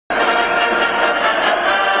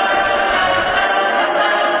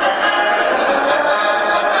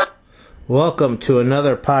Welcome to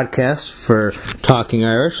another podcast for Talking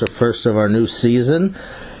Irish, the first of our new season.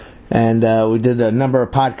 And we did a number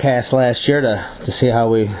of podcasts last year to see how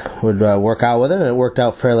we would work out with it. And it worked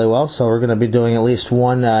out fairly well, so we're going to be doing at least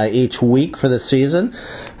one each week for the season,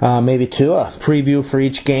 maybe two, a preview for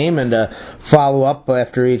each game and a follow-up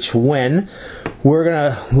after each win. We're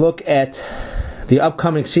going to look at the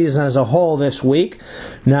upcoming season as a whole this week,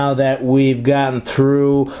 now that we've gotten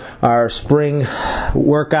through our spring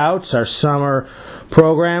workouts, our summer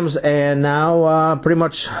programs, and now pretty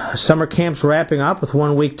much summer camp's wrapping up with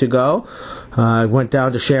 1 week to go. I went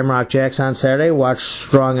down to Shamrock Jacks on Saturday, watched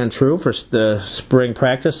Strong and True for the spring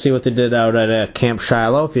practice, see what they did out at Camp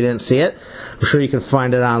Shiloh. If you didn't see it, I'm sure you can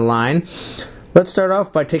find it online. Let's start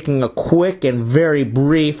off by taking a quick and very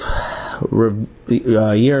brief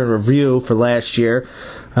year in review for last year.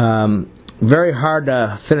 Very hard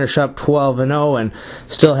to finish up 12-0 and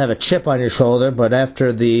still have a chip on your shoulder, but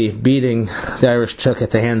after the beating the Irish took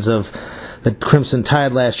at the hands of the Crimson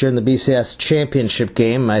Tide last year in the BCS championship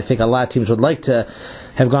game, I think a lot of teams would like to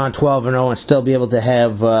have gone 12-0 and still be able to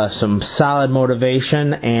have some solid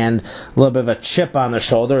motivation and a little bit of a chip on their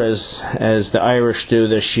shoulder as the Irish do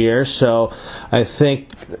this year. So I think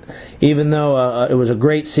even though it was a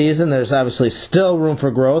great season, there's obviously still room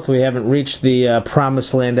for growth. We haven't reached the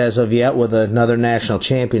promised land as of yet with another national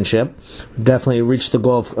championship. We've definitely reached the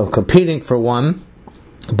goal of competing for one.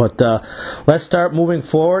 But let's start moving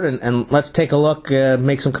forward and let's take a look,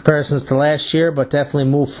 make some comparisons to last year, but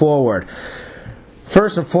definitely move forward.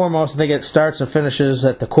 First and foremost, I think it starts and finishes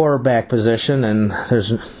at the quarterback position, and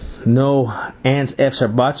there's no ands, ifs, or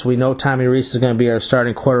buts. We know Tommy Rees is going to be our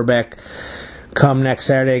starting quarterback come next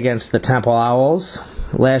Saturday against the Temple Owls.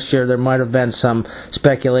 Last year, there might have been some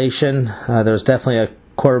speculation. There was definitely a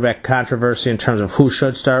quarterback controversy in terms of who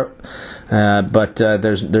should start, but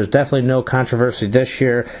there's definitely no controversy this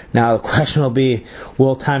year. Now the question will be,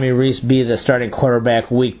 will Tommy Rees be the starting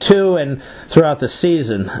quarterback week 2 and throughout the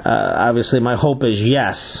season? Obviously my hope is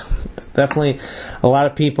yes. Definitely a lot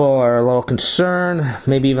of people are a little concerned,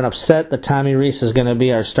 maybe even upset that Tommy Rees is going to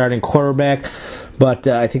be our starting quarterback, but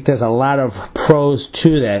I think there's a lot of pros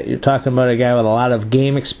to that. You're talking about a guy with a lot of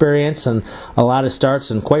game experience and a lot of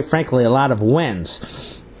starts and, quite frankly, a lot of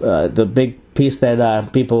wins. The big piece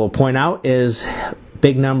that people will point out is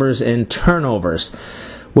big numbers in turnovers,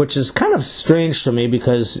 which is kind of strange to me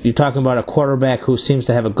because you're talking about a quarterback who seems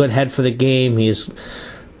to have a good head for the game. He's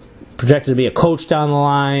projected to be a coach down the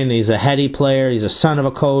line. He's a heady player. He's a son of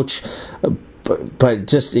a coach. But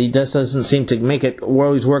he just doesn't seem to make it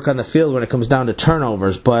always work on the field when it comes down to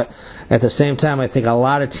turnovers. But at the same time, I think a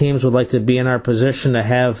lot of teams would like to be in our position to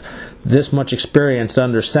have this much experience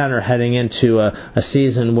under center heading into a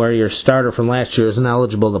season where your starter from last year isn't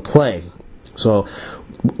eligible to play. So,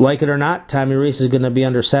 like it or not, Tommy Rees is going to be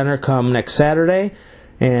under center come next Saturday.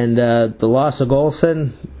 And the loss of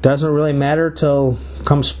Golson doesn't really matter till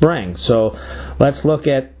come spring. So let's look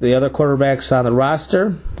at the other quarterbacks on the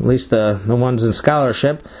roster, at least the ones in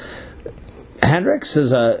scholarship. Hendricks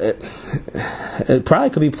is it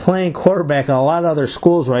probably could be playing quarterback at a lot of other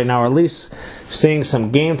schools right now, or at least seeing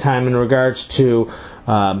some game time in regards to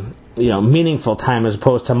meaningful time as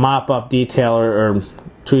opposed to mop-up detail or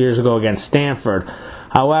 2 years ago against Stanford.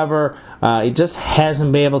 However, he just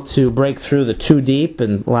hasn't been able to break through the too deep,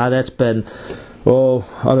 and a lot of that's been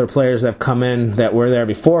other players that have come in that were there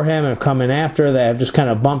before him have come in after that have just kind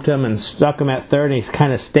of bumped him and stuck him at third, and he's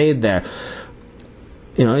kind of stayed there.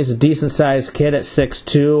 You know, he's a decent-sized kid at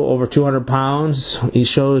 6'2", over 200 pounds. He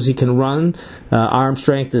shows he can run. Arm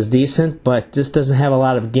strength is decent, but just doesn't have a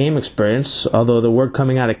lot of game experience, although the word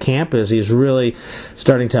coming out of camp is he's really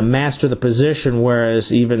starting to master the position,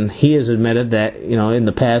 whereas even he has admitted that, in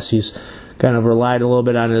the past he's kind of relied a little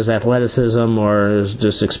bit on his athleticism or his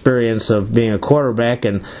just experience of being a quarterback,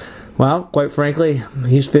 and, well, quite frankly,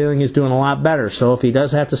 he's feeling he's doing a lot better. So if he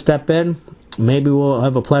does have to step in, maybe we'll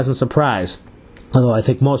have a pleasant surprise. Although I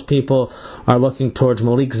think most people are looking towards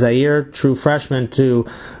Malik Zaire, true freshman, to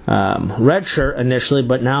redshirt initially,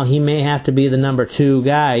 but now he may have to be the number 2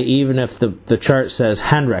 guy, even if the chart says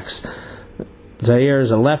Hendricks. Zaire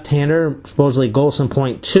is a left-hander, supposedly Golson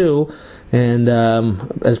 .2, and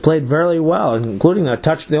has played very well, including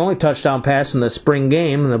the only touchdown pass in the spring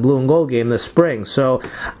game, in the blue and gold game this spring. So,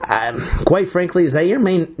 quite frankly, Zaire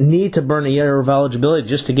may need to burn a year of eligibility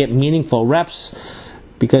just to get meaningful reps,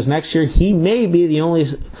 because next year he may be the only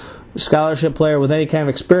scholarship player with any kind of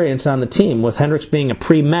experience on the team. With Hendricks being a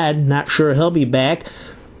pre-med, not sure he'll be back.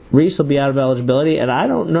 Rees will be out of eligibility, and I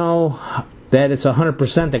don't know that it's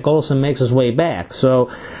 100% that Golson makes his way back.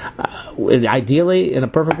 So Ideally, in a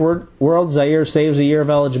perfect world, Zaire saves a year of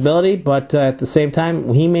eligibility, but at the same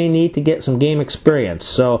time, he may need to get some game experience.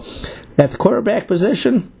 So, at the quarterback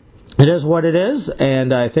position, it is what it is,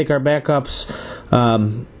 and I think our backups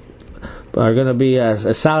are going to be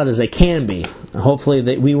as solid as they can be.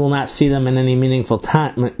 Hopefully, we will not see them in any meaningful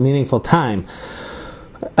time.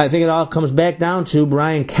 I think it all comes back down to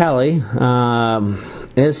Brian Kelly.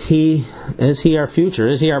 Is he our future?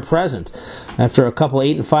 Is he our present? After a couple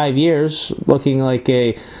 8 and 5 years, looking like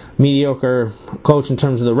a mediocre coach in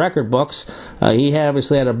terms of the record books, he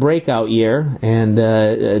obviously had a breakout year, and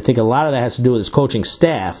I think a lot of that has to do with his coaching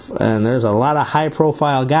staff. And there's a lot of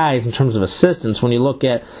high-profile guys in terms of assistants. When you look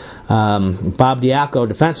at Bob Diaco,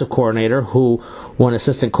 defensive coordinator, who won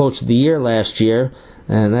Assistant Coach of the Year last year,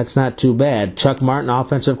 and that's not too bad. Chuck Martin,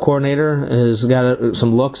 offensive coordinator, has got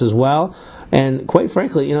some looks as well. And quite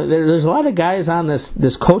frankly, there's a lot of guys on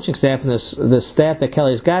this coaching staff and this staff that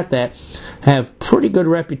Kelly's got that have pretty good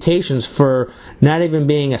reputations for not even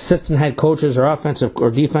being assistant head coaches or offensive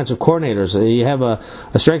or defensive coordinators. You have a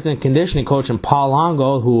strength and conditioning coach in Paul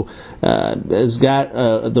Longo, who has got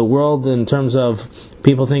the world in terms of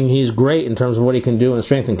people thinking he's great in terms of what he can do in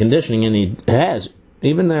strength and conditioning, and he has.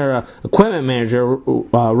 Even their equipment manager,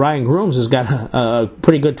 Ryan Grooms, has got a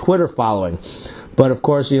pretty good Twitter following. But of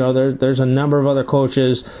course, there's a number of other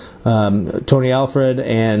coaches, Tony Alfred,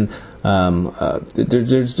 and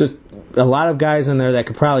there's just a lot of guys in there that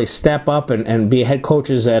could probably step up and be head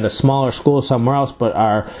coaches at a smaller school somewhere else, but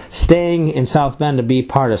are staying in South Bend to be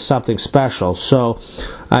part of something special. So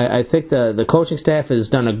I think the coaching staff has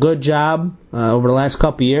done a good job over the last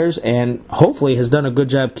couple of years, and hopefully has done a good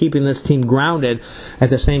job keeping this team grounded, at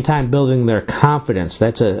the same time building their confidence.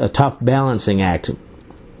 That's a tough balancing act.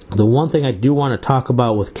 The one thing I do want to talk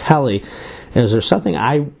about with Kelly is there's something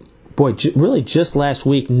really just last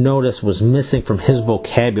week noticed was missing from his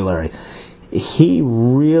vocabulary. He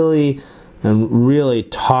really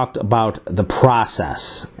talked about the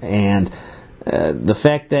process, and the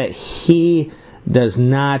fact that he has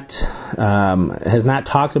not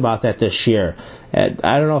talked about that this year. I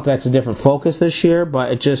don't know if that's a different focus this year,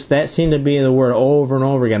 but that seemed to be the word over and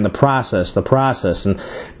over again, the process, and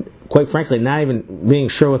quite frankly, not even being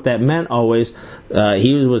sure what that meant always,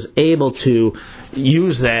 he was able to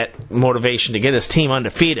use that motivation to get his team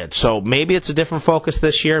undefeated. So maybe it's a different focus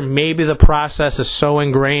this year. Maybe the process is so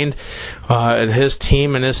ingrained in his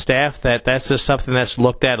team and his staff that that's just something that's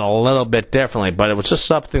looked at a little bit differently. But it was just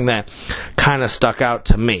something that kind of stuck out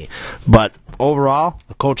to me. But overall,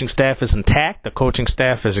 the coaching staff is intact. The coaching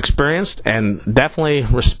staff is experienced and definitely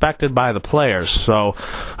respected by the players. So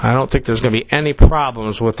I don't think there's going to be any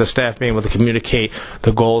problems with the staff being able to communicate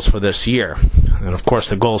the goals for this year. And of course,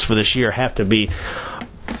 the goals for this year have to be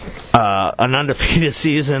an undefeated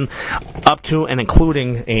season up to and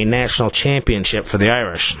including a national championship for the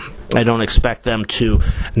Irish. I don't expect them to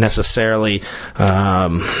necessarily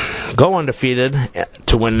go undefeated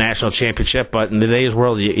to win a national championship, but in today's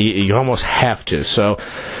world, you almost have to. So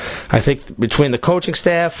I think between the coaching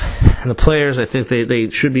staff and the players, I think they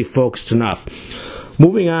should be focused enough.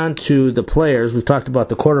 Moving on to the players, we've talked about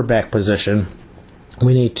the quarterback position.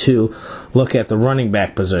 We need to look at the running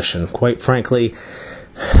back position. Quite frankly,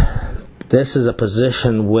 this is a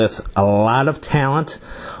position with a lot of talent,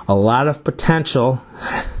 a lot of potential,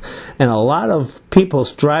 and a lot of people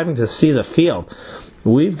striving to see the field.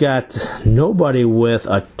 We've got nobody with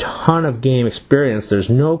a ton of game experience. There's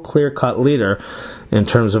no clear-cut leader in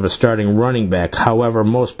terms of a starting running back. However,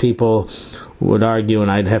 most people would argue, and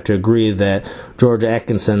I'd have to agree, that George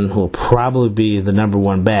Atkinson will probably be the number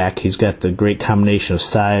one back. He's got the great combination of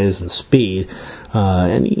size and speed,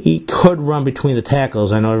 and he could run between the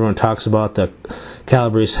tackles. I know everyone talks about the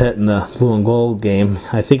Calabrese hit in the blue and gold game.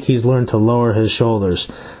 I think he's learned to lower his shoulders.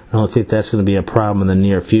 I don't think that's going to be a problem in the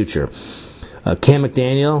near future. Cam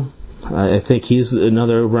McDaniel, I think he's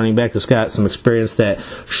another running back that's got some experience that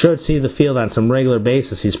should see the field on some regular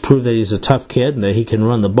basis. He's proved that he's a tough kid and that he can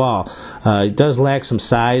run the ball. He does lack some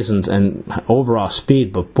size and overall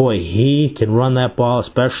speed, but boy, he can run that ball,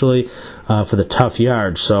 especially for the tough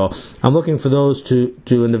yards. So I'm looking for those two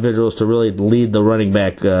individuals to really lead the running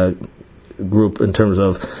back group in terms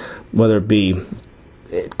of whether it be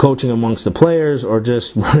coaching amongst the players or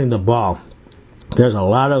just running the ball. There's a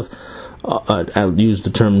lot of I'll use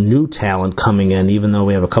the term new talent coming in, even though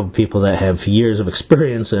we have a couple people that have years of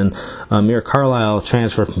experience. And Amir Carlisle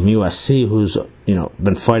transferred from USC, who's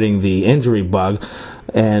been fighting the injury bug,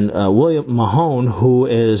 and William Mahone, who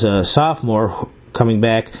is a sophomore coming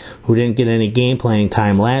back, who didn't get any game playing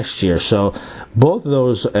time last year. So both of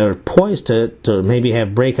those are poised to maybe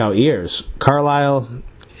have breakout years. Carlisle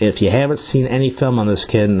if you haven't seen any film on this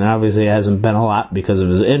kid, and obviously it hasn't been a lot because of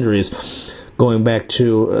his injuries, going back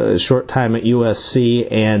to a short time at USC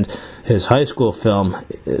and his high school film,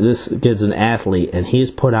 this kid's an athlete, and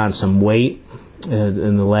he's put on some weight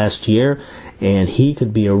in the last year, and he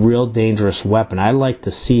could be a real dangerous weapon. I'd like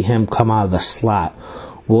to see him come out of the slot.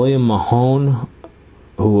 William Mahone,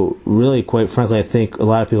 who really, quite frankly, I think a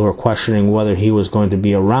lot of people were questioning whether he was going to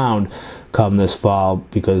be around come this fall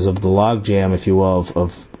because of the logjam, if you will,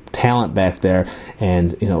 of talent back there,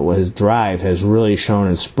 and his drive has really shown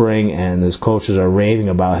in spring, and his coaches are raving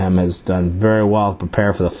about him, has done very well to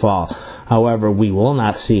prepare for the fall. However, we will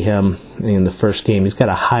not see him in the first game. He's got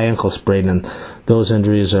a high ankle sprain, and those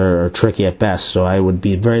injuries are tricky at best, so I would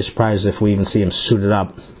be very surprised if we even see him suited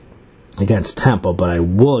up against Temple, but I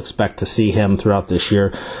will expect to see him throughout this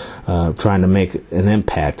year trying to make an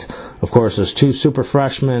impact. Of course, there's two super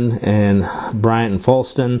freshmen, and Bryant and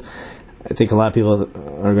Folston. I think a lot of people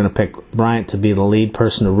are going to pick Bryant to be the lead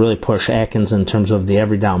person to really push Atkins in terms of the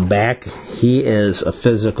every down back. He is a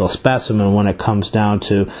physical specimen when it comes down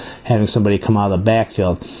to having somebody come out of the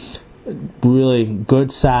backfield. Really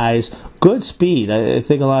good size, good speed. I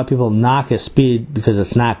think a lot of people knock his speed because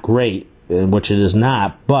it's not great, which it is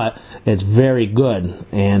not, but it's very good.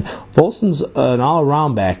 And Folston's an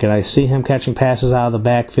all-around back, and I see him catching passes out of the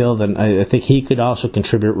backfield, and I think he could also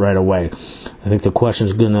contribute right away. I think the question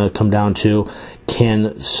is going to come down to,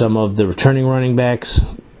 can some of the returning running backs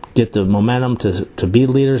get the momentum to be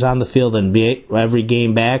leaders on the field and be every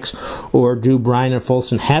game backs, or do Bryant and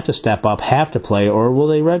Folston have to step up, have to play, or will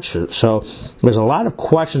they redshirt? So there's a lot of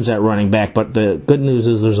questions at running back, but the good news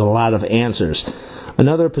is there's a lot of answers.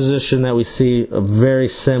 Another position that we see a very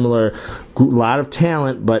similar, lot of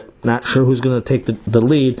talent, but not sure who's going to take the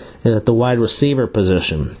lead, is at the wide receiver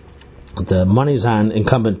position. The money's on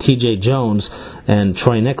incumbent TJ Jones and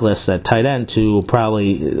Troy Nicholas at tight end to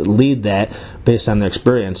probably lead that based on their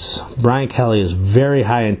experience. Brian Kelly is very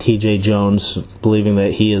high on TJ Jones, believing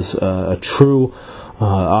that he is a true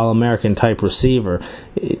All-American type receiver.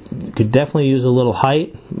 Could definitely use a little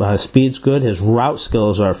height. Speed's good. His route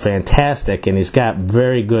skills are fantastic, and he's got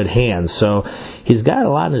very good hands. So he's got a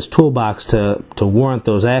lot in his toolbox to warrant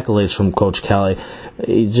those accolades from Coach Kelly.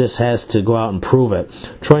 He just has to go out and prove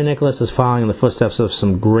it. Troy Nicholas is following in the footsteps of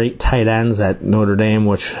some great tight ends at Notre Dame,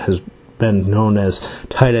 which has been known as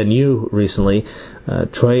Tight End U recently.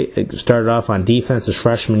 Troy started off on defense his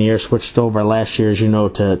freshman year, switched over last year, as you know,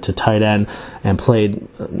 to tight end, and played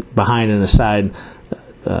behind and aside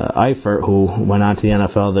Eifert, who went on to the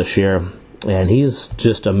NFL this year. And he's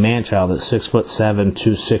just a man-child at 6'7",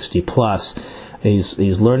 260 plus.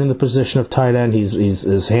 He's learning the position of tight end.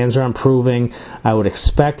 His hands are improving. I would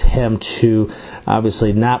expect him to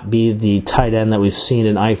obviously not be the tight end that we've seen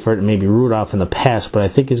in Eifert and maybe Rudolph in the past, but I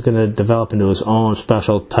think he's going to develop into his own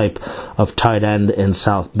special type of tight end in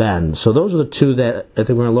South Bend. So those are the two that I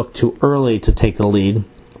think we're going to look to early to take the lead.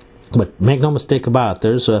 But make no mistake about it,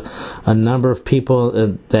 there's a number of people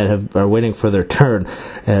that are waiting for their turn,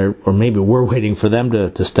 or maybe we're waiting for them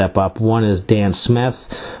to step up. One is Dan Smith.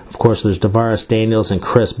 Of course, there's DeVaris Daniels and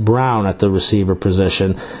Chris Brown at the receiver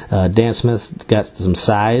position. Dan Smith's got some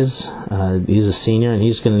size. He's a senior, and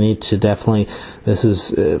he's going to need to definitely, this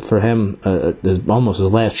is for him almost his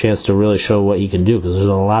last chance to really show what he can do, because there's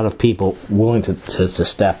a lot of people willing to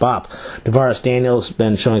step up. DeVaris Daniels has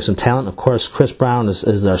been showing some talent. Of course, Chris Brown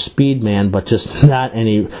is our speed man, but just not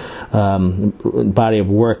any body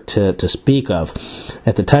of work to speak of.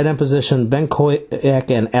 At the tight end position, Ben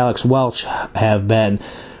Koyak and Alex Welch have been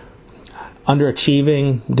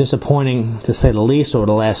underachieving, disappointing to say the least over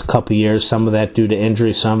the last couple of years. Some of that due to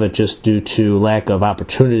injury, some of it just due to lack of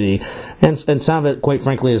opportunity, and some of it, quite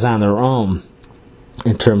frankly, is on their own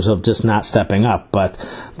in terms of just not stepping up. But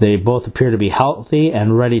they both appear to be healthy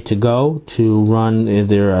and ready to go to run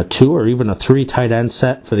either a 2 or even a 3 tight end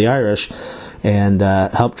set for the Irish and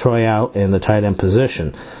help Troy out in the tight end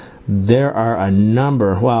position. There are a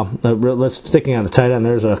number, let's sticking on the tight end,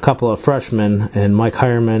 there's a couple of freshmen, and Mike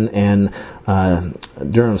Hireman and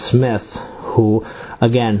Durham Smith, who,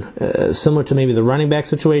 again, similar to maybe the running back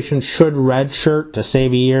situation, should redshirt to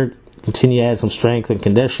save a year, continue to add some strength and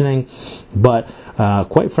conditioning, but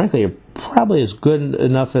quite frankly, are probably as good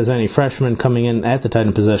enough as any freshman coming in at the tight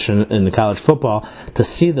end position in the college football to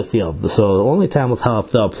see the field. So the only time will tell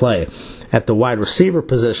if they'll play. At the wide receiver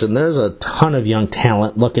position, there's a ton of young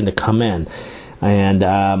talent looking to come in.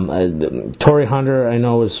 And Torrey Hunter, I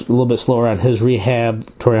know, is a little bit slower on his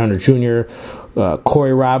rehab. Torrey Hunter Jr.,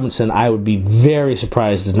 Corey Robinson, I would be very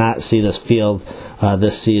surprised to not see this field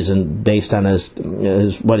this season based on his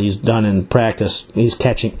what he's done in practice. He's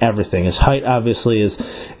catching everything. His height obviously is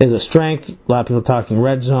a strength. A lot of people talking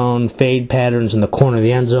red zone, fade patterns in the corner of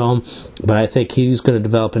the end zone, but I think he's going to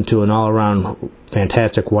develop into an all-around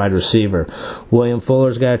fantastic wide receiver. William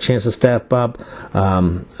Fuller's got a chance to step up.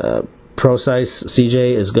 Procise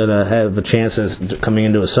CJ is going to have a chance coming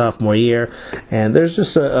into a sophomore year, and there's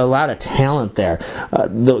just a lot of talent there.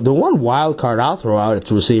 The one wild card I'll throw out at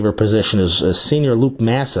the receiver position is senior Luke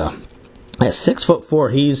Massa. At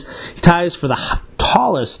 6'4", he ties for the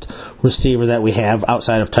tallest receiver that we have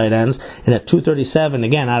outside of tight ends, and at 237,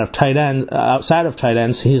 again outside of tight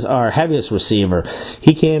ends, he's our heaviest receiver.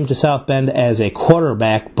 He came to South Bend as a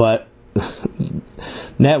quarterback, but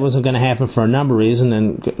that wasn't going to happen for a number of reasons,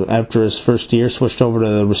 and after his first year switched over to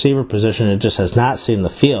the receiver position and just has not seen the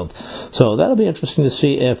field. So that'll be interesting to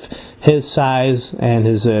see if his size and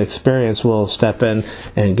his experience will step in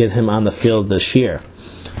and get him on the field this year.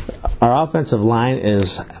 Our offensive line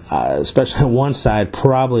is, especially on one side,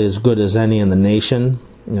 probably as good as any in the nation.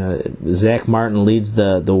 Zach Martin leads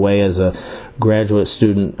the way as a graduate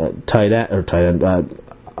student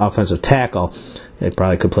offensive tackle. He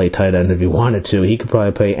probably could play tight end if he wanted to. He could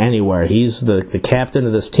probably play anywhere. He's the captain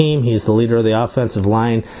of this team. He's the leader of the offensive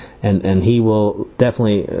line, and he will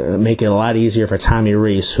definitely make it a lot easier for Tommy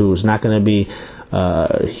Reese, who's not going to be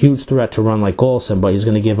a huge threat to run like Golson, but he's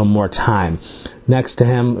going to give him more time. Next to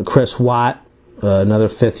him, Chris Watt, another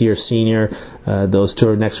fifth-year senior. Those two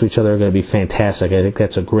are next to each other are going to be fantastic. I think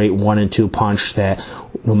that's a great 1-2 punch that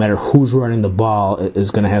no matter who's running the ball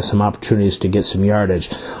is going to have some opportunities to get some yardage.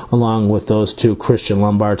 Along with those two, Christian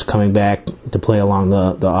Lombard's coming back to play along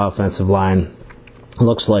the offensive line.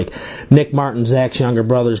 Looks like Nick Martin, Zach's younger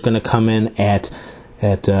brother, is going to come in at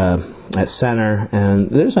center, and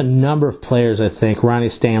there's a number of players. I think Ronnie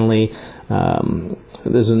Stanley.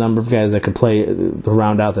 There's a number of guys that could play to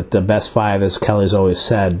round out the best five, as Kelly's always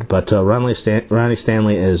said. But Ronnie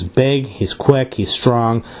Stanley is big. He's quick. He's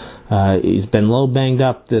strong. He's been a little banged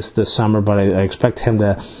up this summer, but I expect him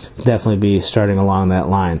to definitely be starting along that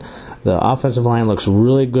line. The offensive line looks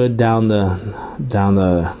really good down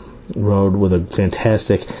the road with a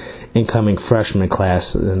fantastic incoming freshman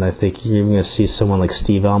class, and I think you're going to see someone like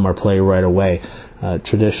Steve Elmer play right away.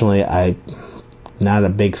 Traditionally, I'm not a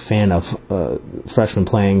big fan of freshmen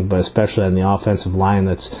playing, but especially on the offensive line,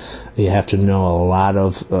 you have to know a lot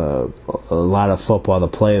of football to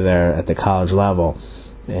play there at the college level.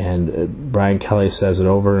 And Brian Kelly says it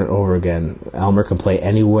over and over again. Elmer can play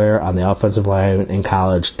anywhere on the offensive line in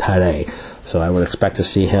college today, so I would expect to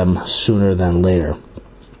see him sooner than later.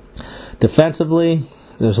 Defensively,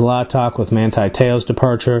 there's a lot of talk with Manti Te'o's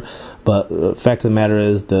departure, but the fact of the matter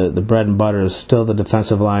is the bread and butter is still the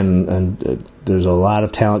defensive line, and there's a lot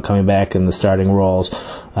of talent coming back in the starting roles.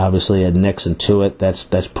 Obviously, at Nix and Tuitt,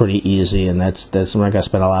 that's pretty easy, and we're not going to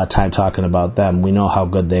spend a lot of time talking about them. We know how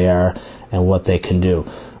good they are and what they can do.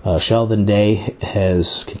 Sheldon Day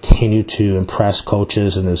has continued to impress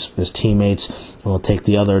coaches and his teammates, and will take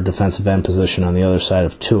the other defensive end position on the other side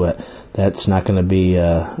of Tuitt. That's not going to be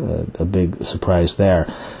a big surprise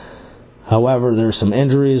there. However, there's some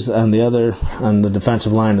injuries on the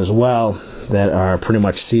defensive line as well that are pretty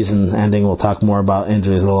much season ending. We'll talk more about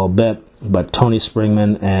injuries in a little bit. But Tony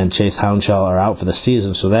Springman and Chase Hounshell are out for the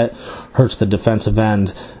season, so that hurts the defensive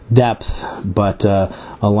end depth. But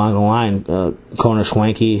along the line, Conor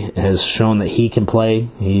Schwenke has shown that he can play.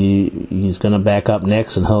 He's going to back up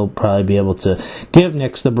Nix, and he'll probably be able to give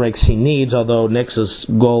Nix the breaks he needs, although Nix's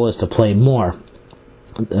goal is to play more.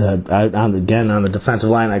 On the defensive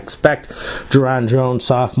line, I expect Jerron Jones,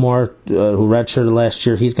 sophomore, who redshirted last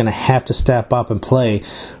year, he's going to have to step up and play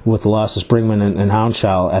with the loss of Springman and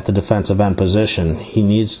Hounshell at the defensive end position.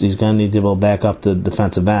 He's going to need to be able to back up the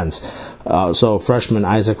defensive ends. So freshman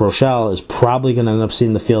Isaac Rochelle is probably going to end up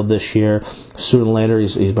seeing the field this year. Sooner or later,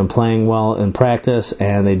 he's been playing well in practice,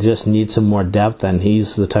 and they just need some more depth, and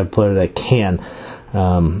he's the type of player that can.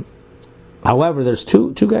 However, there's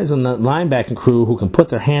two guys in the linebacking crew who can put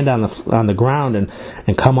their hand on the ground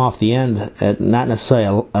and come off the end at not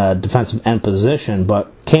necessarily a defensive end position,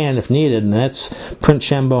 but can if needed, and that's Prince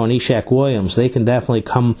Shembo and Ishak Williams. They can definitely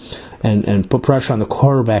come and put pressure on the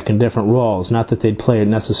quarterback in different roles. Not that they'd play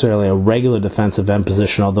necessarily a regular defensive end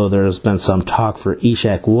position, although there's been some talk for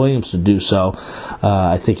Ishak Williams to do so.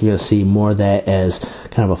 I think you're going to see more of that as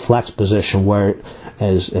kind of a flex position where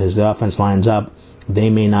as the offense lines up,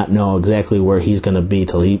 they may not know exactly where he's going to be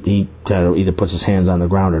till he kind of either puts his hands on the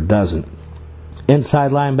ground or doesn't.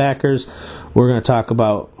 Inside linebackers, we're going to talk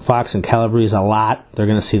about Fox and Calabrese a lot. They're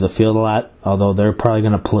going to see the field a lot, although they're probably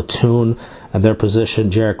going to platoon at their position.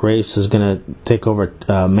 Jarek Race is going to take over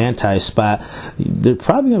Manti's spot. There's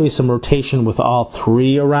probably going to be some rotation with all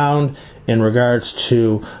three around in regards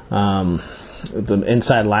to the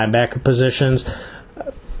inside linebacker positions.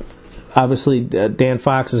 Obviously, Dan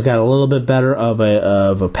Fox has got a little bit better of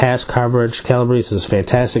a pass coverage. Calabrese is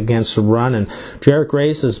fantastic against the run, and Jarek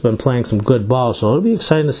Race has been playing some good ball, so it'll be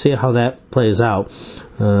exciting to see how that plays out.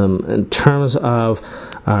 In terms of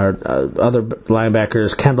our other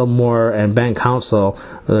linebackers, Kendall Moore and Ben Council,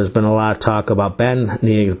 there's been a lot of talk about Ben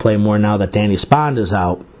needing to play more now that Danny Spond is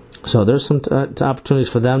out. So there's some opportunities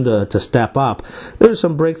for them to step up. There's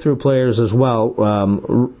some breakthrough players as well.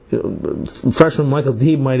 Freshman Michael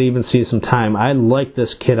Deeb might even see some time. I like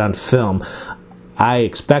this kid on film. I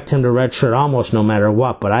expect him to redshirt almost no matter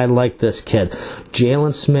what, but I like this kid.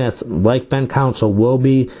 Jalen Smith, like Ben Council, will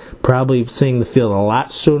be probably seeing the field a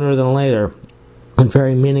lot sooner than later and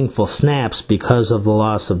very meaningful snaps because of the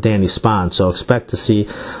loss of Danny Spahn. So expect to see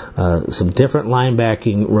some different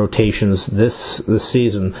linebacking rotations this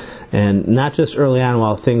season, and not just early on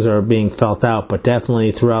while things are being felt out, but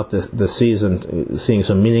definitely throughout the season, seeing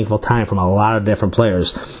some meaningful time from a lot of different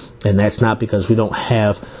players. And that's not because we don't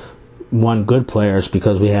have one good player, it's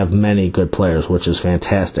because we have many good players, which is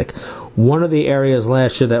fantastic. One of the areas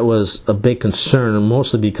last year that was a big concern,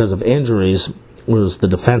 mostly because of injuries, was the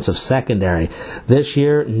defensive secondary. This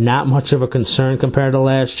year, not much of a concern compared to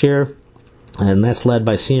last year, and that's led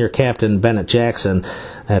by senior captain Bennett Jackson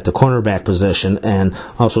at the cornerback position, and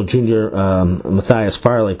also junior Matthias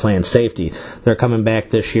Farley playing safety. They're coming back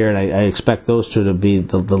this year, and I expect those two to be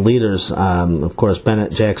the leaders. Of course,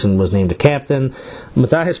 Bennett Jackson was named a captain.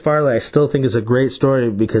 Matthias Farley, I still think, is a great story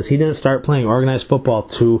because he didn't start playing organized football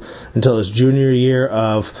until his junior year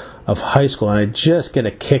of high school, and I just get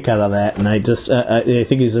a kick out of that, and I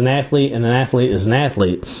think he's an athlete, and an athlete is an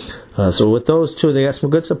athlete. So with those two, they got some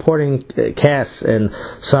good supporting casts, and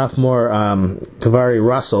sophomore Tavari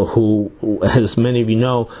Russell, who, as many of you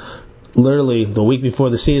know, literally the week before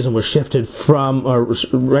the season was shifted from, or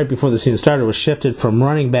right before the season started, was shifted from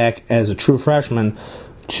running back as a true freshman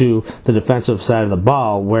to the defensive side of the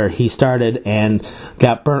ball, where he started and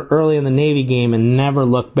got burnt early in the Navy game and never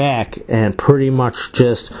looked back, and pretty much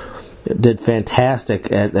just did fantastic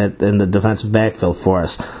in the defensive backfield for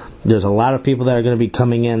us. There's a lot of people that are going to be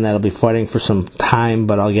coming in that'll be fighting for some time,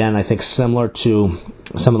 but again, I think similar to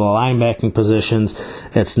some of the linebacking positions,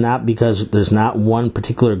 it's not because there's not one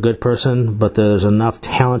particular good person, but there's enough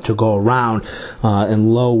talent to go around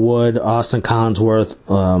in Low Wood, Austin Collinsworth,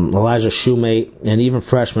 Elijah Shoemate, and even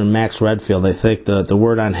freshman Max Redfield. I think the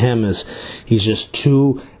word on him is he's just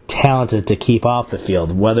too talented to keep off the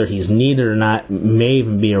field. Whether he's needed or not may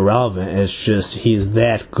even be irrelevant. It's just he's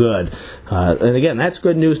that good. And again, that's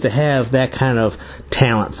good news to have that kind of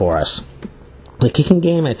talent for us. The kicking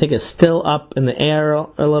game, I think, is still up in the air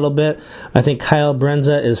a little bit. I think Kyle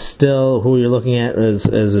Brenza is still who you're looking at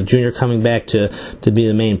as a junior coming back to be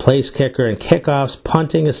the main place kicker. And kickoffs,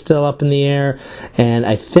 punting is still up in the air. And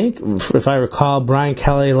I think, if I recall, Brian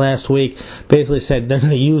Kelly last week basically said they're going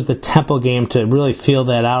to use the Temple game to really feel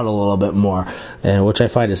that out a little bit more, which I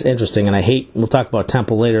find is interesting. And we'll talk about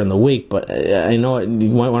Temple later in the week, but I know you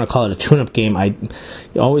might want to call it a tune-up game. I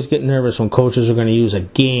always get nervous when coaches are going to use a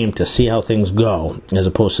game to see how things go, as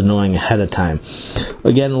opposed to knowing ahead of time.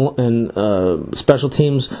 Again, in special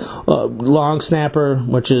teams, long snapper,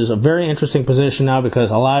 which is a very interesting position now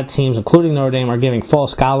because a lot of teams, including Notre Dame, are giving full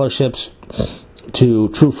scholarships to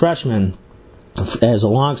true freshmen as a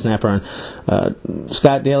long snapper. And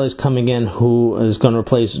Scott Daly's coming in, who is going to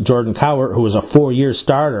replace Jordan Cowart, who was a 4-year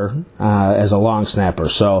starter as a long snapper.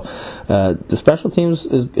 So the special teams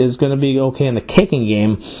is going to be okay in the kicking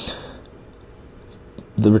game.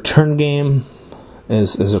 The return game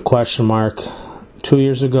is a question mark. 2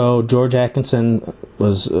 years ago, George Atkinson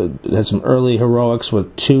had some early heroics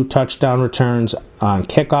with 2 touchdown returns on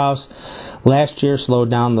kickoffs. Last year slowed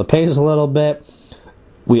down the pace a little bit.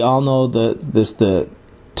 We all know the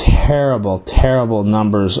terrible, terrible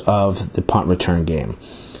numbers of the punt return game.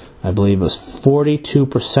 I believe it was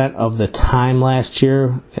 42% of the time last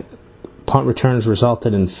year, punt returns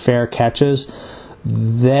resulted in fair catches.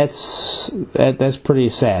 That's pretty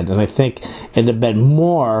sad, and I think it'd have been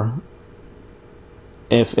more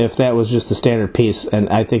if that was just the standard piece. And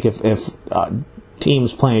I think if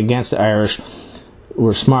teams playing against the Irish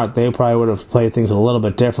were smart, they probably would have played things a little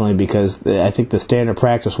bit differently, because I think the standard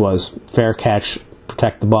practice was fair catch,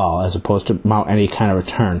 protect the ball, as opposed to mount any kind of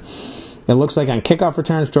return. It looks like on kickoff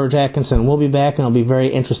returns, George Atkinson will be back, and it'll be very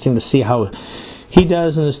interesting to see how he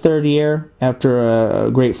does in his third year after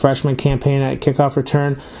a great freshman campaign at kickoff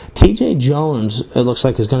return. TJ Jones, it looks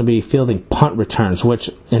like, is going to be fielding punt returns, which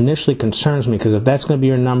initially concerns me because if that's going to be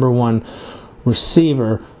your number one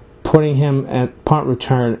receiver, putting him at punt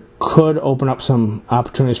return could open up some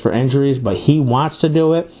opportunities for injuries, but he wants to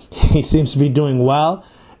do it. He seems to be doing well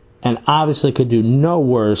and obviously could do no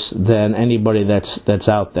worse than anybody that's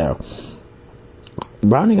out there.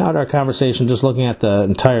 Rounding out our conversation, just looking at the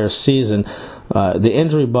entire season, the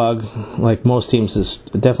injury bug, like most teams, has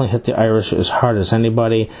definitely hit the Irish as hard as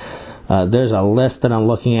anybody. There's a list that I'm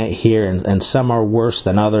looking at here, and some are worse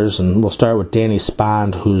than others. And we'll start with Danny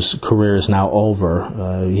Spond, whose career is now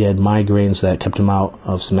over. He had migraines that kept him out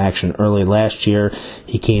of some action early last year.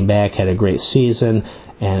 He came back, had a great season,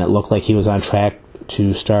 and it looked like he was on track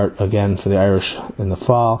to start again for the Irish in the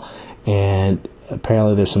fall. And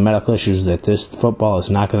apparently there's some medical issues that this football is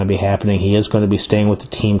not going to be happening. He is going to be staying with the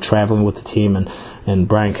team, traveling with the team, and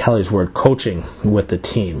Brian Kelly's word, coaching with the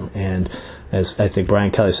team. And as I think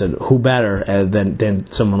Brian Kelly said, who better than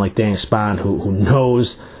someone like Danny Spond who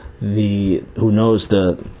knows the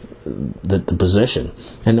position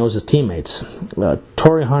and knows his teammates.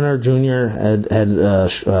 Torrey Hunter Jr.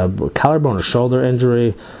 had collarbone or shoulder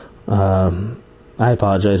injury. I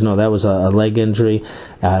apologize. No, that was a leg injury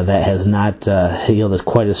that has not healed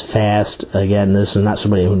quite as fast. Again, this is not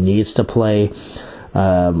somebody who needs to play.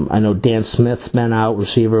 I know Dan Smith's been out,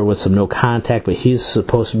 receiver with some no contact, but he's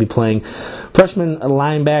supposed to be playing. Freshman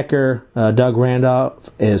linebacker Doug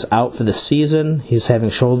Randolph is out for the season. He's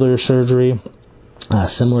having shoulder surgery.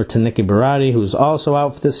 Similar to Nicky Barati, who's also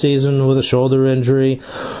out for the season with a shoulder injury.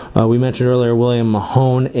 We mentioned earlier William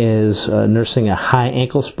Mahone is nursing a high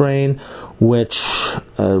ankle sprain, which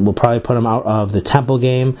will probably put him out of the Temple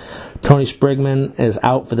game. Tony Sprigman is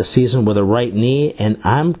out for the season with a right knee, and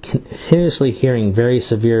I'm continuously hearing very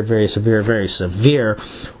severe,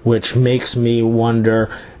 which makes me wonder,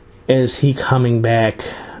 is he coming back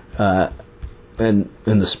in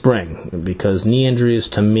the spring? Because knee injuries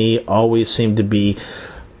to me always seem to be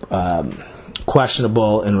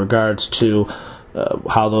questionable in regards to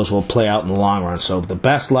how those will play out in the long run. So the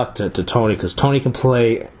best luck to Tony, because Tony can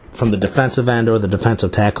play from the defensive end or the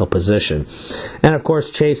defensive tackle position. And of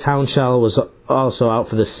course Chase Hounshell was also out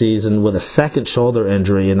for the season with a second shoulder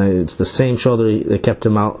injury, and it's the same shoulder that kept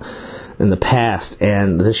him out in the past.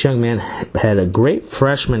 And this young man had a great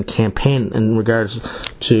freshman campaign in regards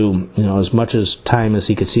to, as much as time as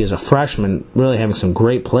he could see as a freshman, really having some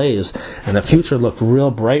great plays, and the future looked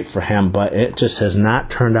real bright for him, but it just has not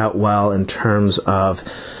turned out well in terms of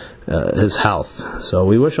his health. So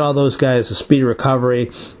we wish all those guys a speedy recovery,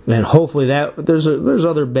 and hopefully that there's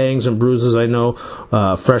other bangs and bruises. I know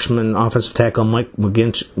freshman offensive tackle Mike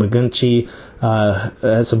McGinty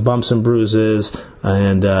had some bumps and bruises,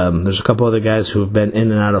 and there's a couple other guys who have been in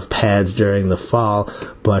and out of pads during the fall,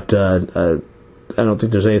 but I don't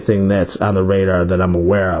think there's anything that's on the radar that I'm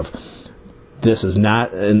aware of. This is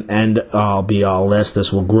not an end-all, be-all list.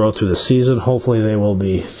 This will grow through the season. Hopefully they will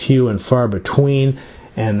be few and far between,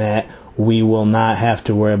 and that we will not have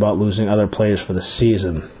to worry about losing other players for the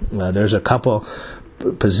season. There's a couple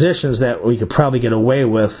positions that we could probably get away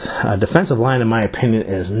with. Defensive line, in my opinion,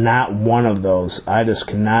 is not one of those. I just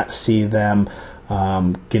cannot see them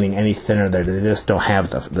getting any thinner there. They just don't have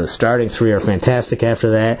the starting three are fantastic.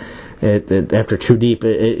 After that, after too deep,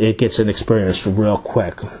 it gets inexperienced real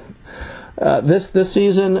quick. This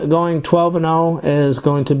season, going 12-0 is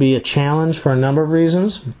going to be a challenge for a number of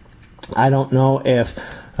reasons. I don't know if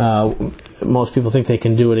most people think they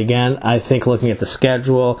can do it again. I think looking at the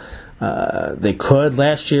schedule, they could.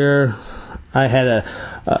 Last year, I had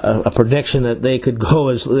a prediction that they could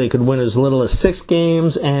win as little as 6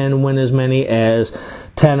 games and win as many as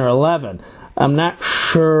 10 or 11. I'm not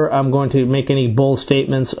sure I'm going to make any bold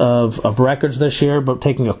statements of records this year, but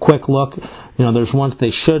taking a quick look, there's ones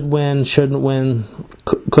they should win, shouldn't win,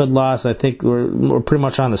 could lose. I think we're pretty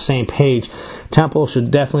much on the same page. Temple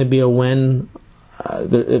should definitely be a win.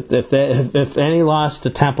 If any loss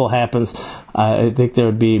to Temple happens, I think there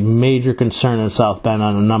would be major concern in South Bend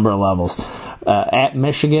on a number of levels. At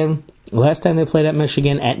Michigan, last time they played at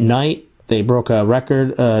Michigan at night, they broke a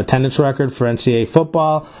attendance record for NCAA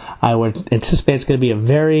football. I would anticipate it's going to be a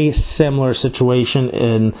very similar situation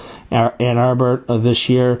in Ann Arbor this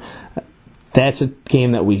year. That's a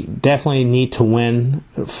game that we definitely need to win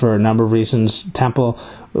for a number of reasons. Temple,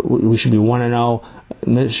 we should be 1-0.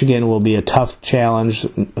 Michigan will be a tough challenge.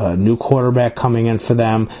 A new quarterback coming in for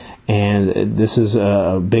them, and this is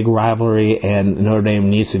a big rivalry, and Notre Dame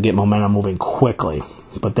needs to get momentum moving quickly.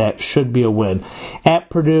 But that should be a win. At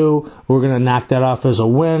Purdue, we're going to knock that off as a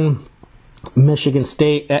win. Michigan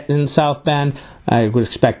State in South Bend, I would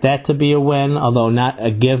expect that to be a win, although not a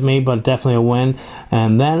give me, but definitely a win.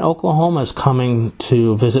 And then Oklahoma is coming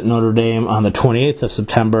to visit Notre Dame on the 28th of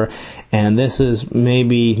September, and this is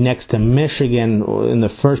maybe next to Michigan in the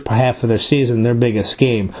first half of their season, their biggest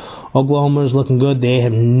game. Oklahoma is looking good. They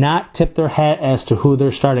have not tipped their hat as to who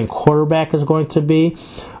their starting quarterback is going to be.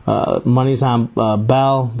 Money's on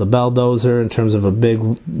Bell, the Belldozer, in terms of a big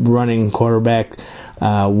running quarterback.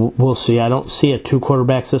 We'll see. I don't see a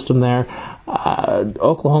two-quarterback system there.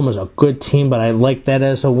 Oklahoma's a good team, but I like that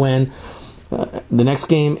as a win. The next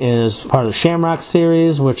game is part of the Shamrock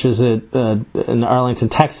Series, which is in Arlington,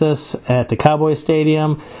 Texas, at the Cowboy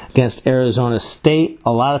Stadium against Arizona State.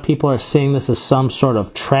 A lot of people are seeing this as some sort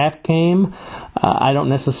of trap game. I don't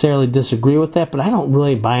necessarily disagree with that, but I don't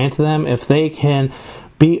really buy into them. If they can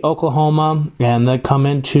beat Oklahoma and they come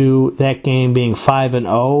into that game being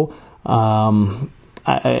 5-0,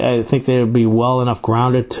 I think they would be well enough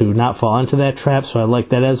grounded to not fall into that trap, so I like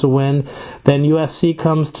that as a win. Then USC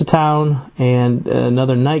comes to town, and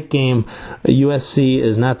another night game. USC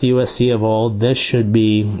is not the USC of old. This should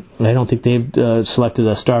be, I don't think they've selected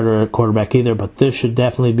a starter or quarterback either, but this should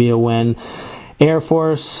definitely be a win. Air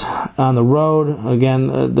Force on the road. Again,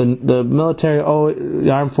 the military, the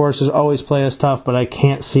armed forces always play us tough, but I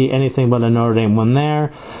can't see anything but a Notre Dame win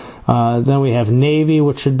there. Then we have Navy,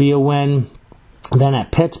 which should be a win. Then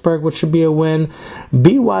at Pittsburgh, which should be a win.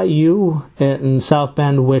 BYU in South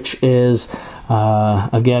Bend, which is,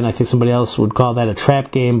 again, I think somebody else would call that a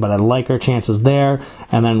trap game, but I like our chances there.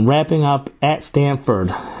 And then wrapping up at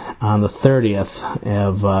Stanford on the 30th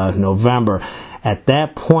of November. At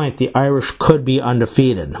that point, the Irish could be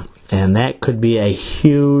undefeated, and that could be a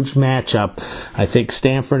huge matchup. I think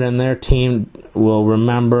Stanford and their team will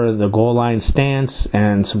remember the goal line stance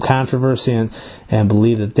and some controversy and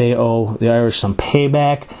believe that they owe the Irish some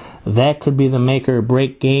payback. That could be the make or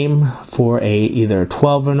break game for either a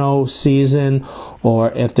 12-0 season,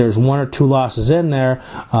 or if there's one or two losses in there,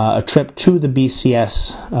 a trip to the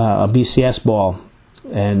BCS Bowl.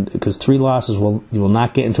 And because 3 losses, you will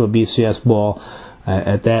not get into a BCS Bowl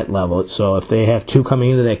at that level. So if they have 2 coming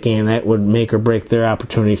into that game, that would make or break their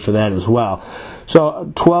opportunity for that as well.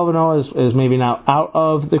 So 12-0 is maybe now out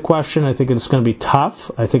of the question. I think it's going to be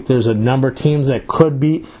tough. I think there's a number of teams that could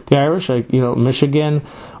beat the Irish. Like, Michigan,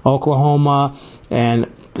 Oklahoma,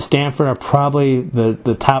 and Stanford are probably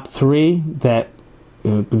the top 3 that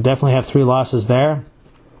definitely have 3 losses there.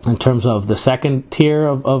 In terms of the second tier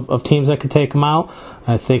of teams that could take them out,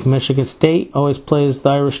 I think Michigan State always plays the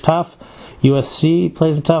Irish tough. USC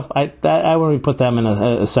plays them tough. I wouldn't even put them in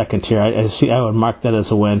a second tier. I would mark that as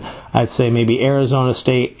a win. I'd say maybe Arizona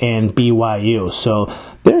State and BYU. So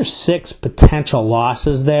there's 6 potential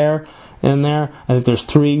losses there. In there, I think there's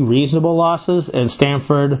 3 reasonable losses in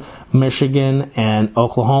Stanford, Michigan, and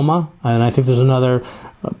Oklahoma. And I think there's another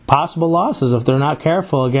possible losses if they're not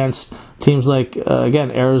careful against teams like,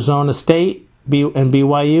 again, Arizona State and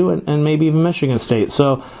BYU and maybe even Michigan State.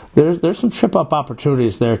 So there's some trip-up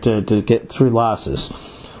opportunities there to get 3 losses.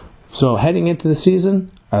 So heading into the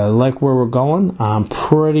season, I like where we're going. I'm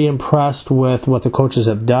pretty impressed with what the coaches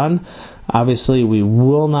have done. Obviously, we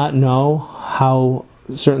will not know how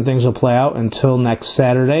certain things will play out until next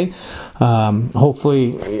Saturday.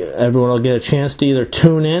 Hopefully everyone will get a chance to either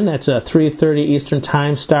tune in. That's a 3:30 Eastern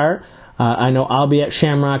time start. I know I'll be at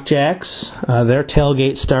Shamrock Jacks. Their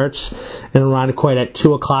tailgate starts in Irondequoit at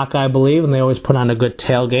 2 o'clock, I believe, and they always put on a good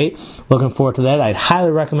tailgate. Looking forward to that. I'd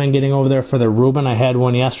highly recommend getting over there for the Reuben. I had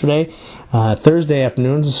one yesterday. Thursday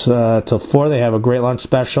afternoons till 4, they have a great lunch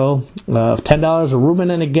special of $10, a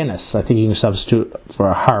Reuben and a Guinness. I think you can substitute for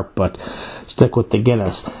a Harp, but stick with the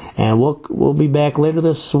Guinness. And we'll be back later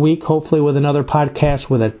this week, hopefully with another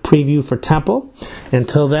podcast with a preview for Temple.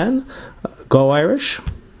 Until then, go Irish.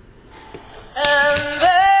 And